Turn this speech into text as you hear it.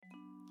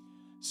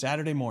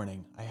Saturday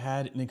morning, I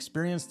had an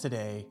experience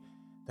today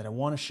that I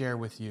want to share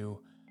with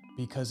you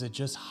because it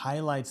just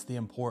highlights the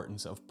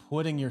importance of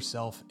putting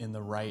yourself in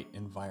the right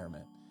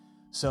environment.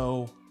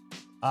 So,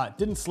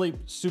 didn't sleep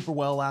super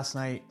well last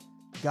night,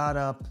 got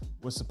up,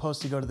 was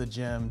supposed to go to the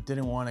gym,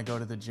 didn't want to go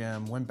to the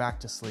gym, went back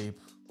to sleep,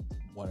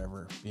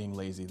 whatever, being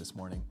lazy this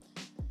morning.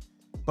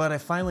 But I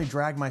finally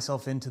dragged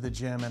myself into the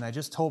gym and I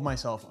just told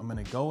myself I'm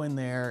gonna go in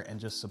there and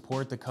just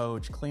support the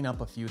coach, clean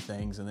up a few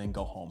things and then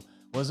go home.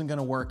 Wasn't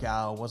gonna work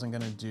out, wasn't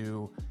gonna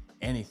do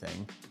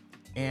anything.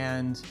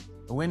 And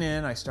I went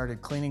in, I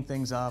started cleaning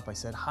things up, I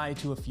said hi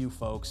to a few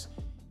folks,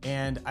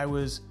 and I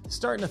was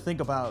starting to think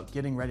about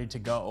getting ready to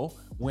go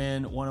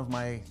when one of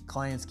my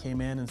clients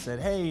came in and said,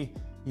 hey,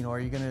 are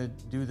you gonna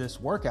do this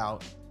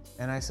workout?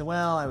 And I said,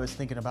 well, I was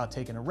thinking about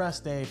taking a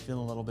rest day,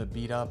 feeling a little bit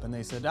beat up. And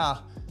they said,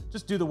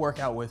 just do the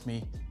workout with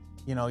me.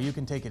 You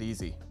can take it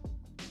easy.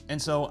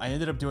 And so I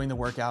ended up doing the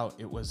workout.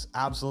 It was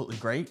absolutely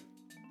great.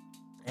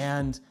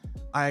 And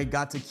I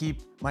got to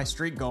keep my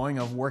streak going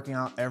of working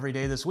out every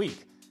day this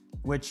week,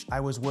 which I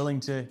was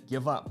willing to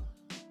give up.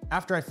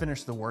 After I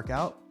finished the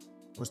workout,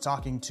 I was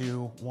talking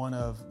to one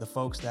of the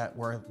folks that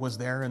was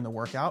there in the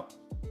workout,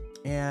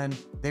 and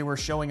they were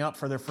showing up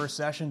for their first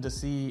session to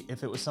see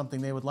if it was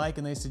something they would like.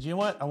 And they said, you know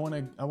what, I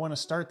want to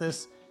start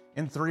this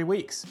in 3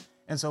 weeks.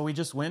 And so we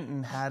just went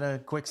and had a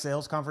quick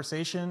sales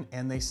conversation,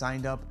 and they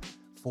signed up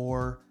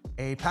for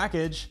a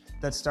package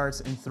that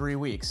starts in 3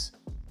 weeks.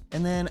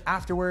 And then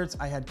afterwards,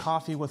 I had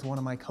coffee with one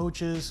of my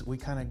coaches. We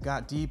kind of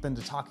got deep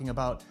into talking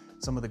about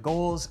some of the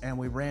goals, and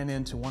we ran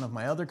into one of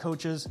my other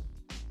coaches.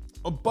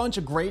 A bunch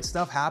of great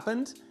stuff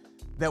happened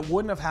that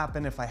wouldn't have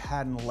happened if I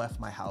hadn't left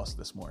my house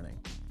this morning.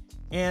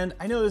 And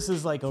I know this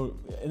is like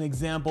an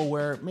example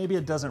where maybe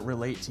it doesn't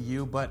relate to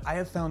you, but I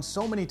have found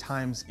so many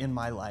times in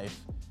my life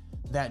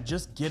that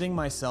just getting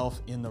myself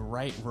in the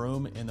right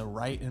room, in the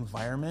right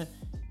environment,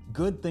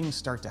 good things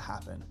start to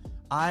happen.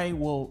 I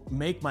will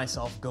make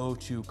myself go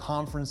to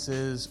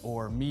conferences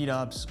or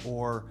meetups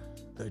or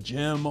the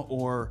gym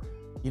or,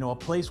 a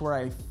place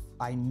where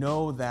I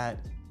know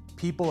that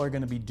people are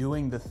going to be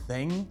doing the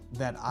thing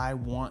that I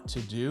want to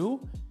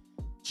do,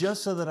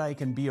 just so that I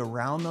can be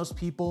around those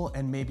people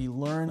and maybe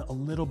learn a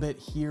little bit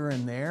here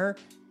and there.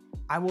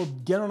 I will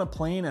get on a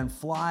plane and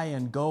fly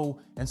and go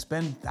and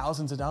spend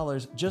thousands of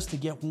dollars just to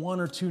get 1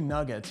 or 2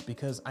 nuggets,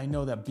 because I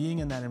know that being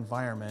in that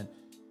environment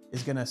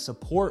is going to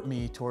support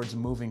me towards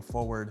moving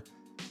forward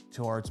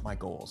towards my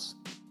goals.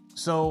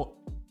 So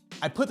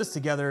I put this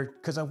together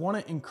because I want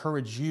to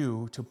encourage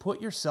you to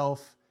put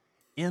yourself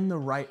in the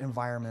right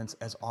environments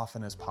as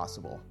often as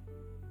possible.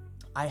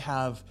 I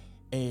have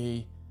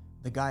the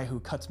guy who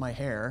cuts my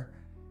hair.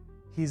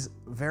 He's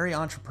very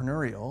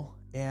entrepreneurial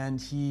and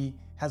he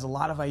has a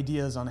lot of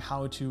ideas on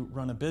how to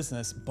run a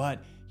business,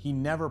 but he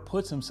never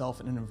puts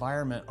himself in an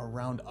environment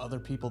around other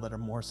people that are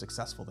more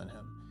successful than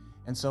him.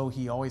 And so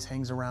he always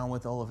hangs around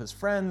with all of his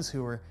friends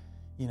who are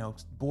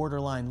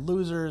borderline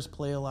losers,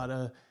 play a lot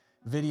of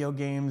video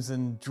games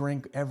and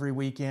drink every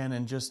weekend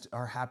and just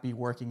are happy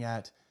working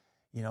at,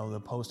 the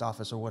post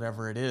office or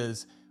whatever it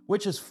is,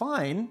 which is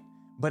fine,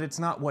 but it's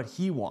not what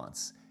he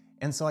wants.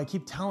 And so I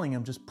keep telling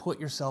him, just put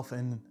yourself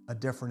in a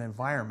different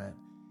environment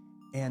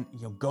and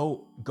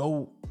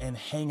go and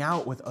hang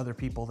out with other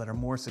people that are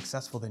more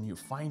successful than you.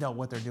 Find out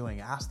what they're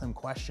doing, ask them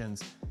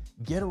questions,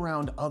 get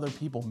around other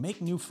people,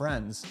 make new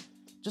friends.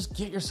 Just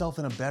get yourself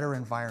in a better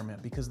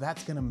environment, because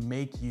that's gonna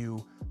make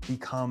you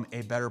become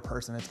a better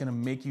person. It's gonna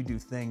make you do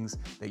things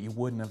that you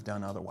wouldn't have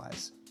done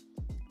otherwise.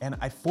 And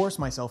I force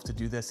myself to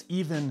do this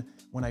even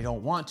when I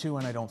don't want to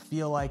and I don't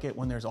feel like it,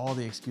 when there's all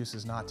the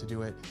excuses not to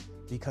do it,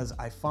 because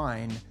I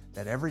find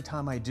that every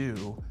time I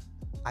do,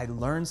 I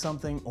learn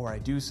something or I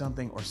do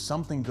something or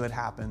something good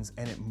happens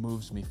and it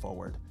moves me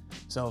forward.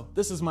 So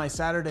this is my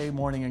Saturday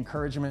morning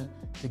encouragement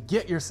to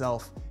get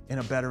yourself in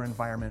a better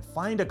environment.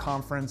 Find a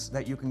conference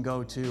that you can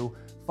go to,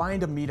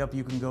 find a meetup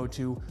you can go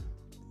to,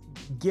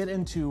 get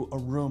into a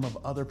room of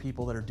other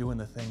people that are doing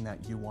the thing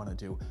that you want to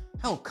do.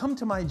 Hell, come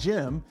to my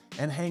gym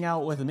and hang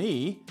out with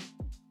me.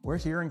 We're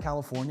here in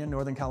California,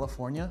 Northern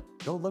California.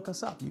 Go look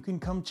us up. You can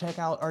come check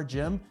out our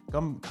gym,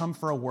 come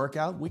for a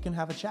workout. We can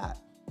have a chat.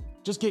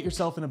 Just get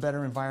yourself in a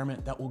better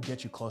environment that will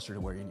get you closer to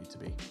where you need to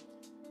be.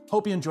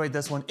 Hope you enjoyed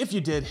this one. If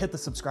you did, hit the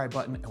subscribe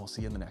button and we'll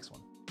see you in the next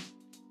one.